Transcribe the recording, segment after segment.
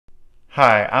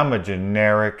Hi, I'm a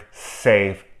generic,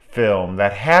 safe film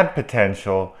that had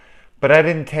potential, but I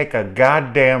didn't take a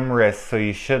goddamn risk, so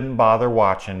you shouldn't bother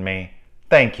watching me.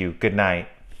 Thank you. Good night.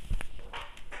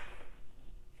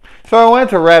 So I went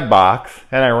to Redbox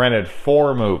and I rented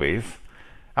 4 movies.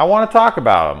 I want to talk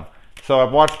about them. So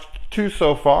I've watched 2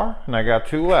 so far and I got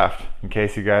 2 left. In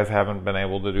case you guys haven't been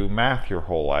able to do math your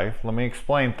whole life, let me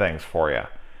explain things for you.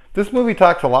 This movie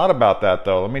talks a lot about that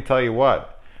though. Let me tell you what.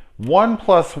 1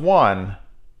 plus 1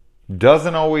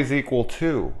 doesn't always equal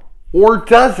 2. Or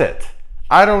does it?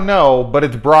 I don't know, but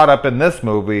it's brought up in this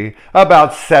movie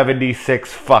about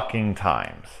 76 fucking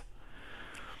times.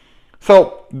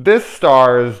 So, this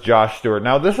stars Josh Stewart.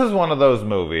 Now, this is one of those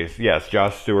movies. Yes,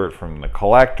 Josh Stewart from The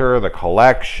Collector, The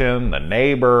Collection, The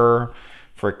Neighbor,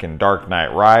 freaking Dark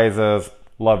Knight Rises.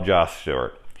 Love Josh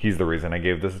Stewart. He's the reason I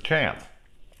gave this a chance.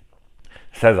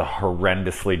 This has a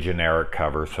horrendously generic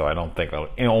cover, so I don't think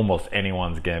almost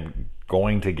anyone's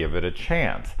going to give it a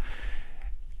chance.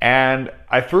 And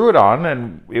I threw it on,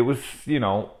 and it was,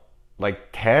 like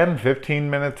 10, 15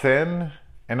 minutes in,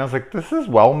 and I was like, this is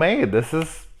well made.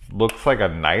 Looks like a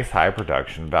nice high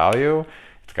production value.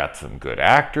 It's got some good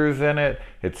actors in it.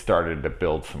 It started to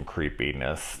build some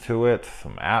creepiness to it,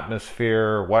 some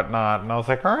atmosphere, whatnot. And I was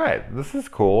like, all right, this is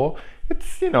cool.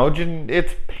 It's,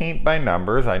 it's paint by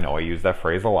numbers. I know I use that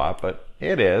phrase a lot, but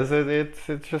it is.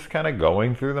 It's just kind of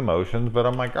going through the motions. But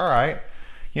I'm like, all right,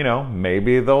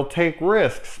 maybe they'll take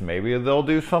risks. Maybe they'll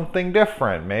do something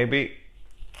different. Maybe.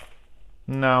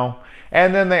 No.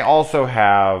 And then they also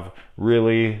have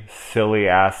really silly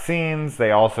ass scenes.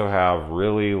 They also have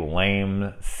really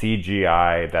lame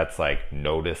CGI that's like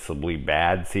noticeably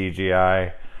bad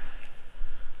CGI.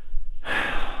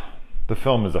 The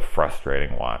film is a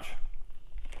frustrating watch.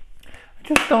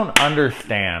 I just don't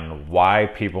understand why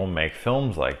people make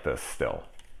films like this still.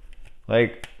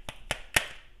 Like,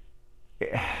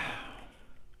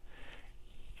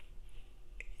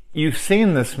 you've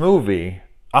seen this movie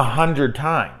 100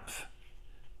 times.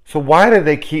 So why do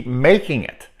they keep making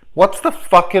it? What's the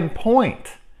fucking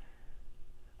point?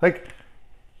 Like,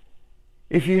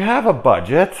 if you have a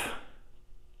budget,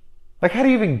 like, how do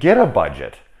you even get a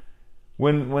budget?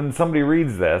 When somebody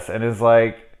reads this and is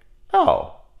like,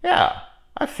 oh, yeah,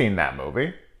 I've seen that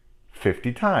movie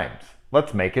 50 times.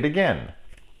 Let's make it again.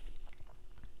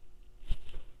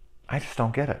 I just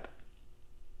don't get it.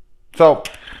 So,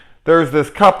 there's this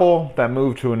couple that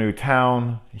moved to a new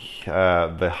town.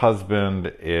 The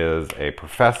husband is a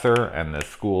professor, and the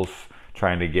school's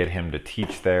trying to get him to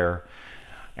teach there.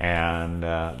 And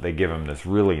they give him this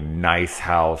really nice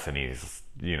house, and he's,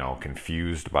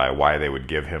 confused by why they would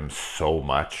give him so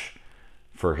much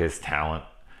for his talent.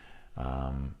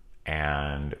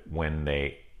 And when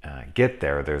they get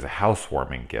there, there's a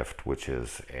housewarming gift, which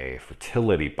is a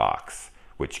fertility box,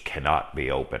 which cannot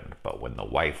be opened. But when the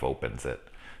wife opens it,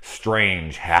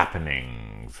 strange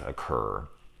happenings occur.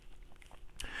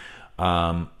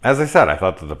 As I said, I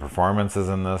thought that the performances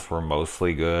in this were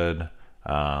mostly good.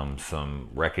 Some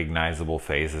recognizable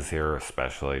faces here,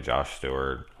 especially Josh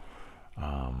Stewart.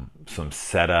 Some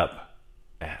setup.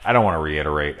 I don't want to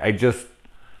reiterate.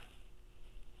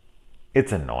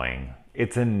 It's annoying.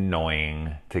 It's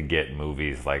annoying to get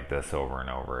movies like this over and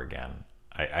over again.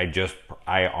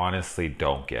 I honestly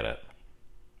don't get it.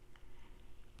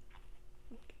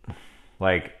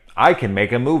 Like, I can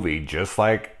make a movie just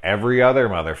like every other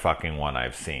motherfucking one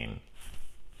I've seen.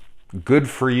 Good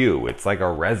for you. It's like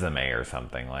a resume or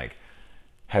something. Like,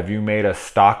 have you made a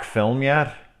stock film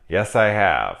yet? Yes, I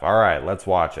have. All right, let's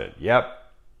watch it. Yep.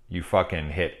 You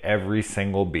fucking hit every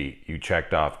single beat. You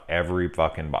checked off every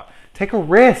fucking box. Take a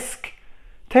risk.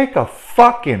 Take a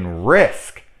fucking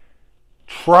risk.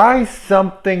 Try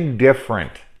something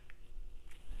different.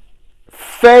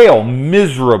 Fail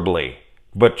miserably,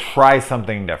 but try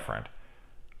something different.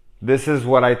 This is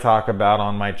what I talk about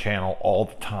on my channel all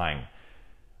the time.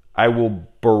 I will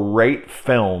berate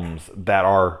films that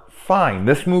are fine.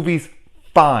 This movie's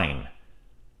fine.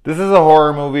 This is a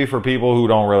horror movie for people who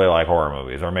don't really like horror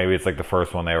movies. Or maybe it's like the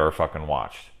first one they ever fucking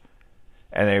watched.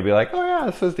 And they'd be like, oh yeah,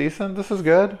 this is decent. This is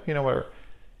good. Whatever.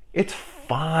 It's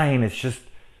fine. It's just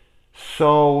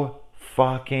so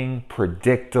fucking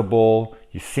predictable.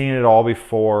 You've seen it all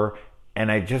before.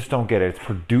 And I just don't get it. It's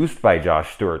produced by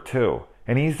Josh Stewart too.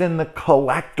 And he's in The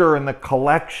Collector and The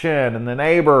Collection and The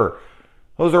Neighbor.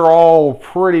 Those are all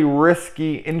pretty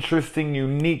risky, interesting,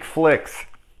 unique flicks.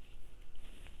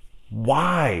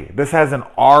 Why? This has an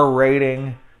R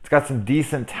rating. It's got some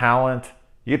decent talent.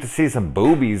 You get to see some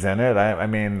boobies in it. I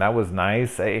mean, that was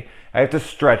nice. I have to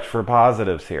stretch for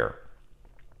positives here.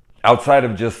 Outside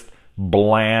of just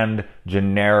bland,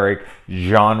 generic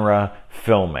genre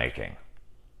filmmaking.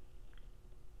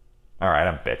 All right,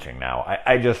 I'm bitching now.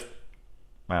 I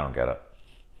don't get it.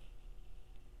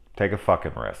 Take a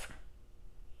fucking risk.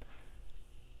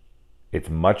 It's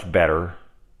much better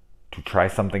to try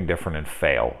something different and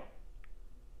fail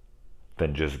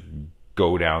than just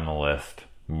go down the list,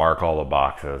 mark all the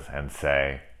boxes, and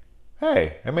say,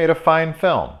 hey, I made a fine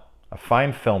film. A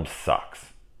fine film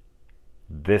sucks.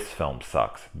 This film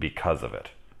sucks because of it.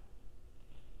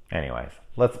 Anyways,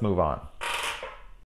 let's move on.